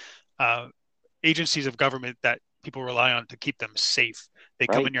with agencies of government that people rely on to keep them safe. They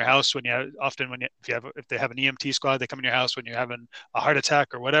come in your house when you if they have an EMT squad, they come in your house when you're having a heart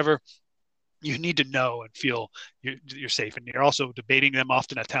attack or whatever. You need to know and feel you're safe. And you're also debating them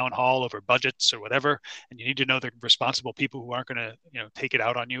often at town hall over budgets or whatever. And you need to know they're responsible people who aren't going to, take it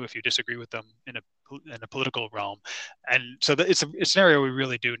out on you if you disagree with them in a political realm. And so it's a scenario we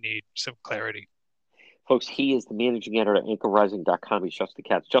really do need some clarity. Folks, he is the managing editor at anchorrising.com. He's Justin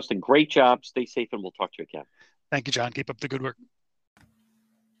Katz. Justin, great job. Stay safe, and we'll talk to you again. Thank you, John. Keep up the good work.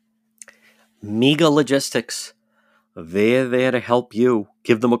 MEGA Logistics. They're there to help you.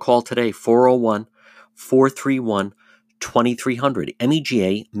 Give them a call today, 401-431-2300.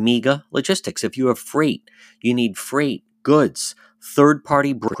 MEGA, MEGA Logistics. If you have freight, you need freight, goods,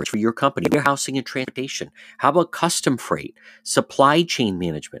 third-party brokerage for your company, warehousing and transportation. How about custom freight, supply chain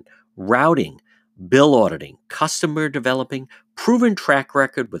management, routing, bill auditing, customer developing, proven track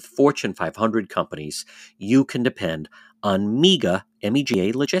record with Fortune 500 companies? You can depend on MEGA,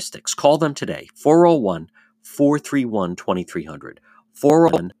 MEGA Logistics. Call them today, 401-431-2300.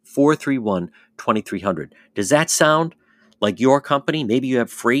 401-431-2300. Does that sound like your company? Maybe you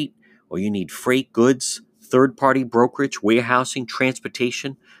have freight, or you need freight, goods, third-party brokerage, warehousing,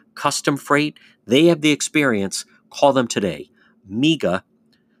 transportation, custom freight. They have the experience. Call them today. MEGA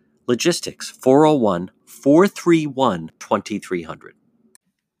Logistics, 401-431-2300.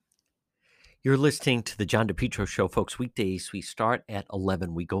 You're listening to the John DePetro Show, folks. Weekdays, we start at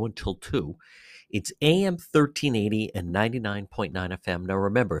 11. We go until 2. It's AM 1380 and 99.9 FM. Now,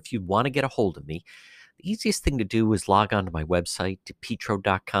 remember, if you want to get a hold of me, the easiest thing to do is log on to my website,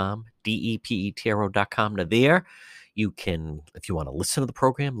 depetro.com, DEPETRO.com. Now, there you can, if you want to listen to the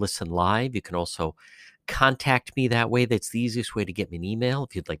program, listen live. You can also contact me that way. That's the easiest way to get me an email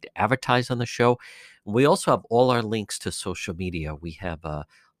if you'd like to advertise on the show. We also have all our links to social media. We have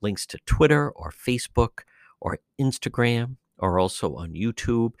links to Twitter or Facebook or Instagram, or also on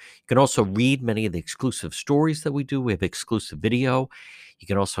YouTube. You can also read many of the exclusive stories that we do. We have exclusive video. You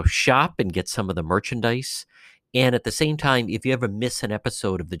can also shop and get some of the merchandise. And at the same time, if you ever miss an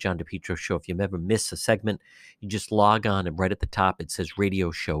episode of the John DePetro Show, if you ever miss a segment, you just log on, and right at the top it says Radio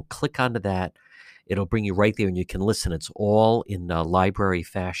Show. Click onto that. It'll bring you right there, and you can listen. It's all in library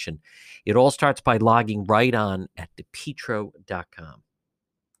fashion. It all starts by logging right on at depetro.com.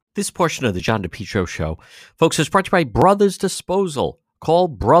 This portion of the John DePetro Show, folks, is brought to you by Brothers Disposal. Call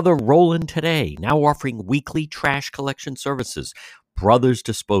Brother Roland today, now offering weekly trash collection services. Brothers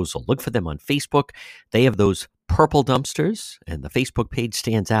Disposal. Look for them on Facebook. They have those purple dumpsters, and the Facebook page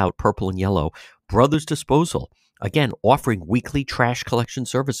stands out, purple and yellow. Brothers Disposal. Again, offering weekly trash collection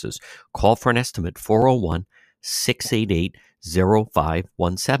services. Call for an estimate,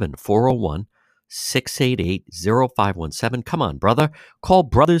 401-688-0517. 401-688-0517. Come on, brother. Call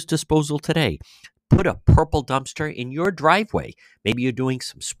Brothers Disposal today. Put a purple dumpster in your driveway. Maybe you're doing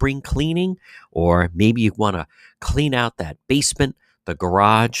some spring cleaning, or maybe you want to clean out that basement, the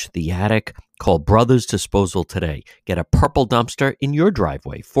garage, the attic. Call Brothers Disposal today. Get a purple dumpster in your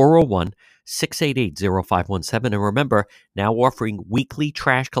driveway. 401-688-0517. And remember, now offering weekly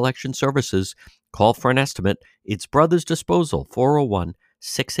trash collection services. Call for an estimate. It's Brothers Disposal,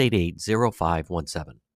 401-688-0517.